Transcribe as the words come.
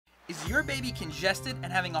Is your baby congested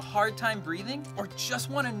and having a hard time breathing, or just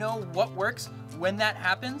want to know what works when that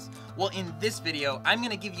happens? Well, in this video, I'm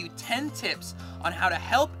going to give you 10 tips on how to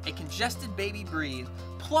help a congested baby breathe,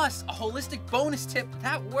 plus a holistic bonus tip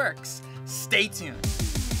that works. Stay tuned.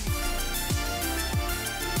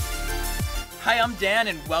 Hi, I'm Dan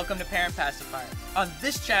and welcome to Parent Pacifier. On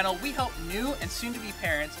this channel, we help new and soon-to-be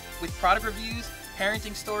parents with product reviews,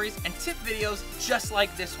 parenting stories, and tip videos just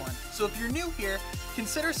like this one. So if you're new here,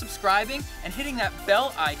 consider subscribing and hitting that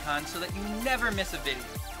bell icon so that you never miss a video.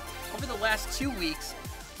 Over the last 2 weeks,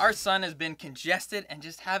 our son has been congested and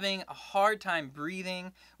just having a hard time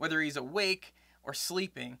breathing, whether he's awake or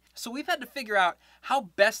sleeping. So we've had to figure out how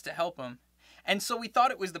best to help him. And so we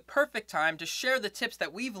thought it was the perfect time to share the tips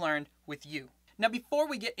that we've learned with you. Now, before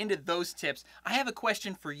we get into those tips, I have a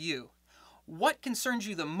question for you. What concerns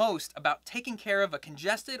you the most about taking care of a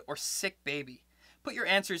congested or sick baby? Put your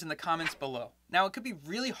answers in the comments below. Now, it could be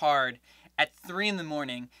really hard at 3 in the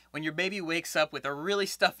morning when your baby wakes up with a really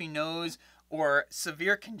stuffy nose or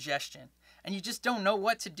severe congestion, and you just don't know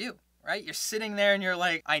what to do. Right? You're sitting there and you're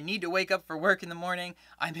like, I need to wake up for work in the morning.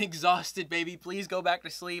 I'm exhausted, baby. Please go back to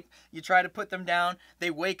sleep. You try to put them down. They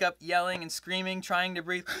wake up yelling and screaming, trying to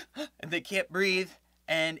breathe, and they can't breathe.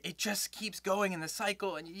 And it just keeps going in the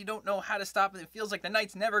cycle and you don't know how to stop it. It feels like the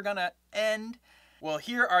night's never gonna end. Well,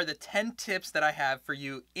 here are the 10 tips that I have for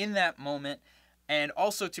you in that moment and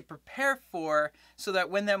also to prepare for so that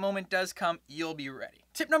when that moment does come, you'll be ready.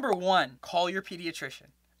 Tip number 1, call your pediatrician.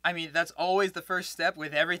 I mean, that's always the first step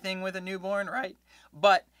with everything with a newborn, right?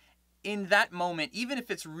 But in that moment, even if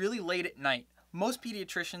it's really late at night, most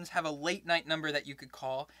pediatricians have a late night number that you could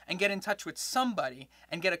call and get in touch with somebody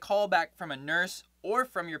and get a call back from a nurse or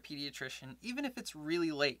from your pediatrician, even if it's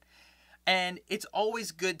really late. And it's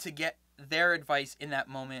always good to get their advice in that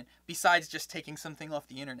moment, besides just taking something off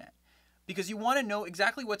the internet. Because you want to know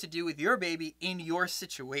exactly what to do with your baby in your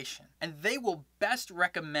situation. And they will best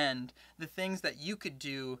recommend the things that you could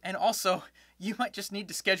do. And also, you might just need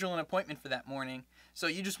to schedule an appointment for that morning. So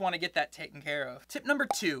you just want to get that taken care of. Tip number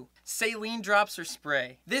 2, saline drops or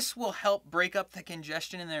spray. This will help break up the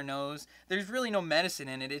congestion in their nose. There's really no medicine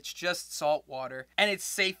in it. It's just salt water. And it's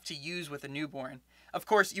safe to use with a newborn. Of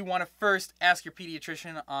course, you want to first ask your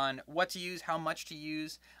pediatrician on what to use, how much to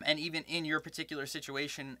use, and even in your particular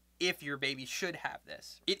situation, if your baby should have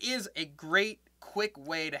this. It is a great, quick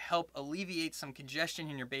way to help alleviate some congestion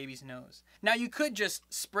in your baby's nose. Now, you could just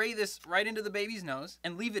spray this right into the baby's nose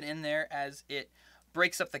and leave it in there as it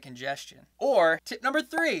breaks up the congestion. Or, tip number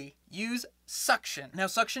 3, use suction. Now,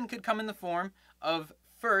 suction could come in the form of,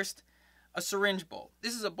 first, a syringe bulb.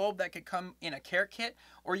 This is a bulb that could come in a care kit,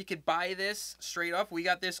 or you could buy this straight off. We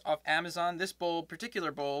got this off Amazon. This bulb,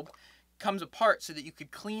 particular bulb, comes apart so that you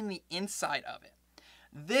could clean the inside of it.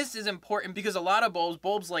 This is important because a lot of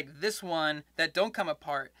bulbs like this one that don't come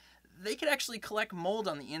apart, they could actually collect mold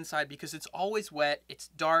on the inside because it's always wet, it's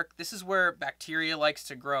dark. This is where bacteria likes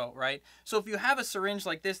to grow, right? So if you have a syringe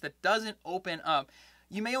like this that doesn't open up,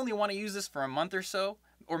 you may only want to use this for a month or so,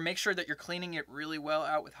 or make sure that you're cleaning it really well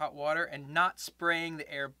out with hot water and not spraying the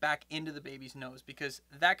air back into the baby's nose, because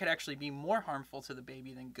that could actually be more harmful to the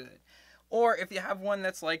baby than good. Or if you have one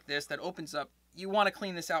that's like this that opens up, you want to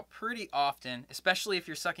clean this out pretty often, especially if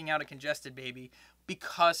you're sucking out a congested baby,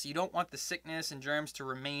 because you don't want the sickness and germs to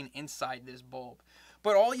remain inside this bulb.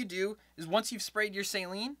 But all you do is once you've sprayed your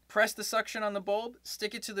saline, press the suction on the bulb,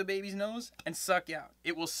 stick it to the baby's nose, and suck out.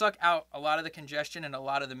 It will suck out a lot of the congestion and a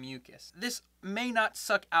lot of the mucus. This may not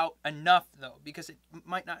suck out enough though, because it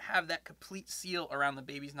might not have that complete seal around the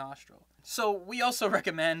baby's nostril. So we also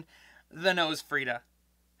recommend the nose Frida.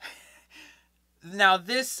 Now,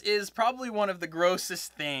 this is probably one of the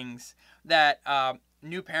grossest things that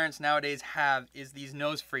new parents nowadays have is these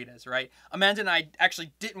nose Fridas, right? Amanda and I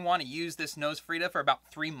actually didn't want to use this nose Frida for about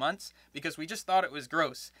 3 months because we just thought it was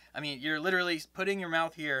gross. I mean, you're literally putting your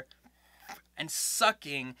mouth here and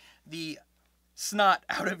sucking the snot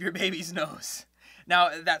out of your baby's nose. Now,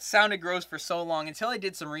 that sounded gross for so long until I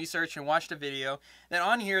did some research and watched a video that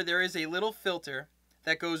on here there is a little filter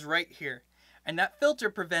that goes right here. And that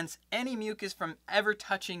filter prevents any mucus from ever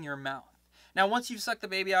touching your mouth. Now, once you've sucked the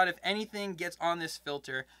baby out, if anything gets on this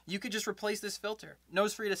filter, you could just replace this filter.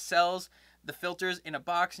 Nose Frida sells the filters in a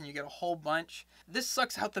box and you get a whole bunch. This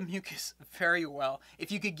sucks out the mucus very well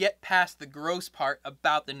if you could get past the gross part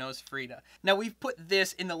about the nose Frida. Now, we've put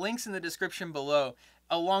this in the links in the description below,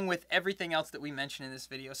 along with everything else that we mentioned in this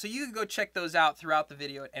video. So you can go check those out throughout the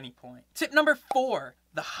video at any point. Tip number 4,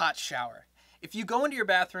 the hot shower. If you go into your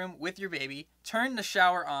bathroom with your baby, turn the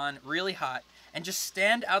shower on really hot, and just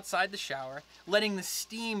stand outside the shower, letting the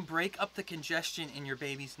steam break up the congestion in your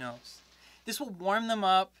baby's nose. This will warm them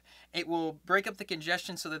up It will break up the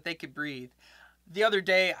congestion so that they could breathe. The other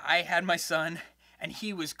day, I had my son, and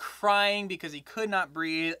he was crying because he could not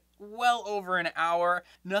breathe well over an hour.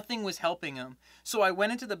 Nothing was helping him. So I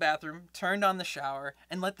went into the bathroom, turned on the shower,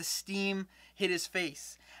 and let the steam hit his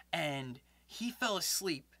face. And he fell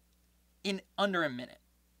asleep in under a minute,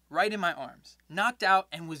 right in my arms, knocked out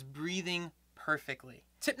and was breathing perfectly.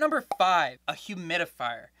 Tip number 5, a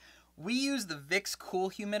humidifier. We use the Vicks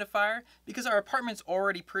Cool humidifier because our apartment's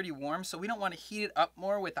already pretty warm, so we don't want to heat it up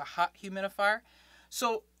more with a hot humidifier.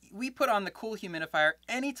 So we put on the Cool humidifier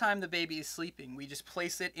anytime the baby is sleeping. We just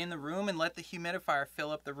place it in the room and let the humidifier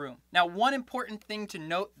fill up the room. Now, one important thing to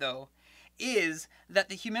note though is that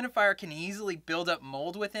the humidifier can easily build up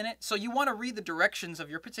mold within it. So you want to read the directions of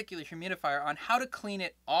your particular humidifier on how to clean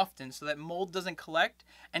it often so that mold doesn't collect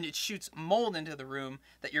and it shoots mold into the room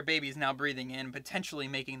that your baby is now breathing in, potentially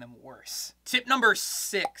making them worse. Tip number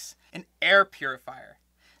 6, an air purifier.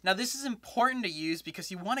 Now this is important to use because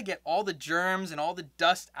you want to get all the germs and all the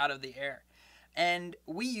dust out of the air. And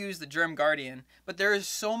we use the Germ Guardian, but there is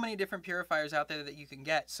so many different purifiers out there that you can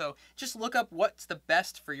get. So just look up what's the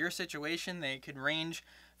best for your situation. They could range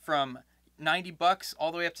from $90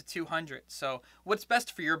 all the way up to $200. So what's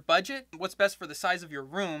best for your budget, what's best for the size of your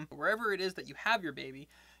room, wherever it is that you have your baby,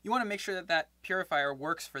 you want to make sure that that purifier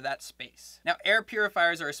works for that space. Now air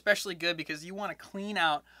purifiers are especially good because you want to clean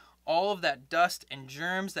out all of that dust and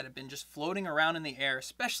germs that have been just floating around in the air,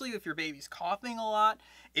 especially if your baby's coughing a lot.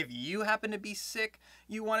 If you happen to be sick,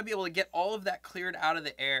 you want to be able to get all of that cleared out of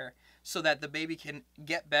the air so that the baby can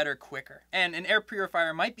get better quicker. And an air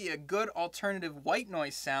purifier might be a good alternative white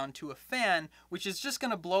noise sound to a fan, which is just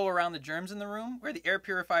going to blow around the germs in the room, where the air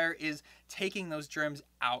purifier is taking those germs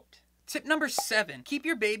out. Tip number 7, keep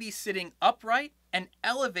your baby sitting upright and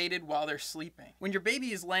elevated while they're sleeping. When your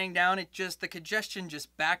baby is laying down, the congestion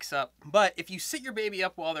just backs up. But if you sit your baby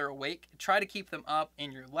up while they're awake, try to keep them up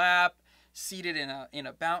in your lap, seated in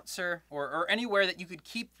a bouncer, or anywhere that you could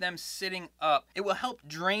keep them sitting up. It will help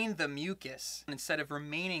drain the mucus instead of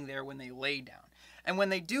remaining there when they lay down. And when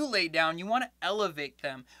they do lay down, you want to elevate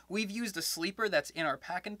them. We've used a sleeper that's in our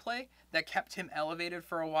pack and play that kept him elevated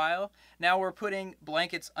for a while. Now we're putting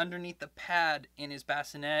blankets underneath the pad in his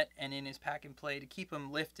bassinet and in his pack and play to keep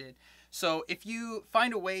him lifted. So if you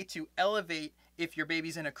find a way to elevate, if your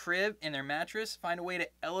baby's in a crib in their mattress, find a way to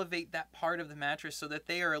elevate that part of the mattress so that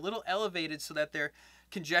they are a little elevated so that their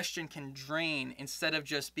congestion can drain instead of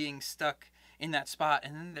just being stuck in that spot.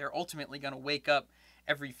 And then they're ultimately going to wake up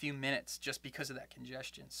every few minutes just because of that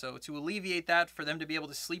congestion. So to alleviate that, for them to be able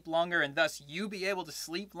to sleep longer and thus you be able to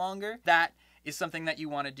sleep longer, that is something that you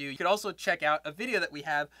want to do. You could also check out a video that we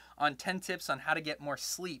have on 10 tips on how to get more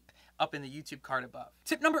sleep up in the YouTube card above.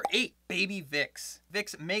 Tip number 8, Baby Vicks.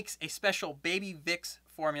 Vicks makes a special Baby Vicks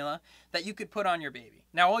formula that you could put on your baby.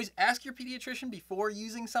 Now always ask your pediatrician before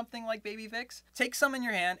using something like Baby Vicks. Take some in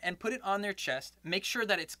your hand and put it on their chest. Make sure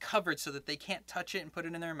that it's covered so that they can't touch it and put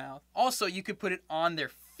it in their mouth. Also, you could put it on their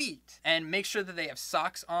feet and make sure that they have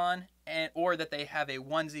socks on or that they have a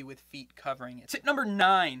onesie with feet covering it. Tip number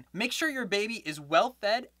 9, make sure your baby is well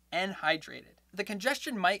fed and hydrated. The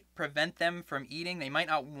congestion might prevent them from eating. They might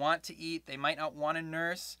not want to eat. They might not want to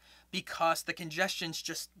nurse because the congestion's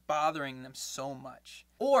just bothering them so much.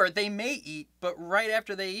 Or they may eat, but right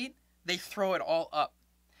after they eat, they throw it all up.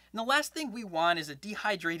 And the last thing we want is a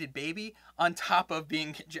dehydrated baby on top of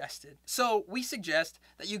being congested. So we suggest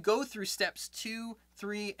that you go through steps 2,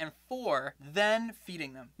 3, and 4, then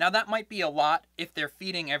feeding them. Now that might be a lot if they're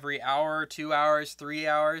feeding every hour, 2 hours, 3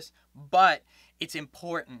 hours, but it's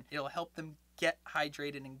important. It'll help them get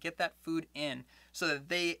hydrated and get that food in so that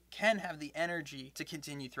they can have the energy to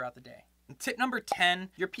continue throughout the day. And tip number 10,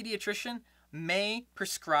 your pediatrician may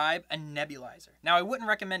prescribe a nebulizer. Now, I wouldn't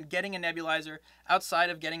recommend getting a nebulizer outside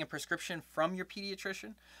of getting a prescription from your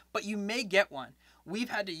pediatrician, but you may get one. We've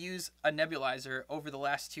had to use a nebulizer over the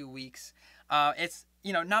last 2 weeks. It's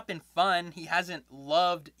not been fun. He hasn't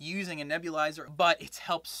loved using a nebulizer, but it's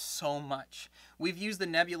helped so much. We've used the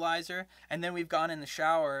nebulizer and then we've gone in the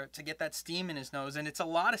shower to get that steam in his nose, and it's a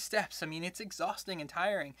lot of steps. I mean, it's exhausting and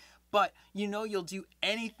tiring, but you'll do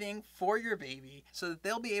anything for your baby so that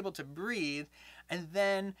they'll be able to breathe, and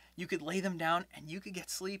then you could lay them down and you could get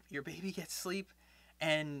sleep, your baby gets sleep,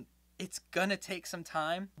 and it's gonna take some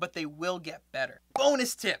time, but they will get better.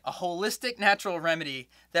 Bonus tip, a holistic natural remedy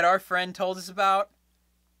that our friend told us about,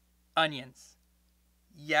 onions.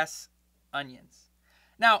 Yes, onions.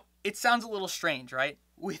 Now, it sounds a little strange, right?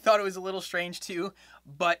 We thought it was a little strange too,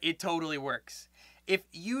 but it totally works. If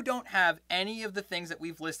you don't have any of the things that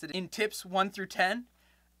we've listed in tips 1 through 10,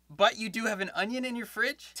 but you do have an onion in your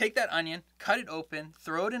fridge, take that onion, cut it open,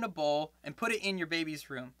 throw it in a bowl, and put it in your baby's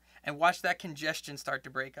room. And watch that congestion start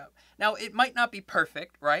to break up. Now, it might not be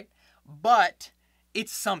perfect, right? But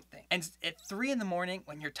it's something. And at 3 in the morning,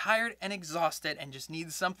 when you're tired and exhausted and just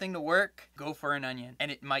need something to work, go for an onion,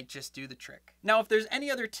 and it might just do the trick. Now, if there's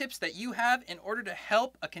any other tips that you have in order to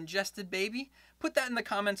help a congested baby, put that in the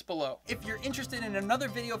comments below. If you're interested in another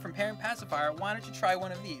video from Parent Pacifier, why don't you try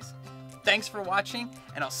one of these? Thanks for watching,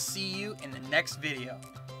 and I'll see you in the next video.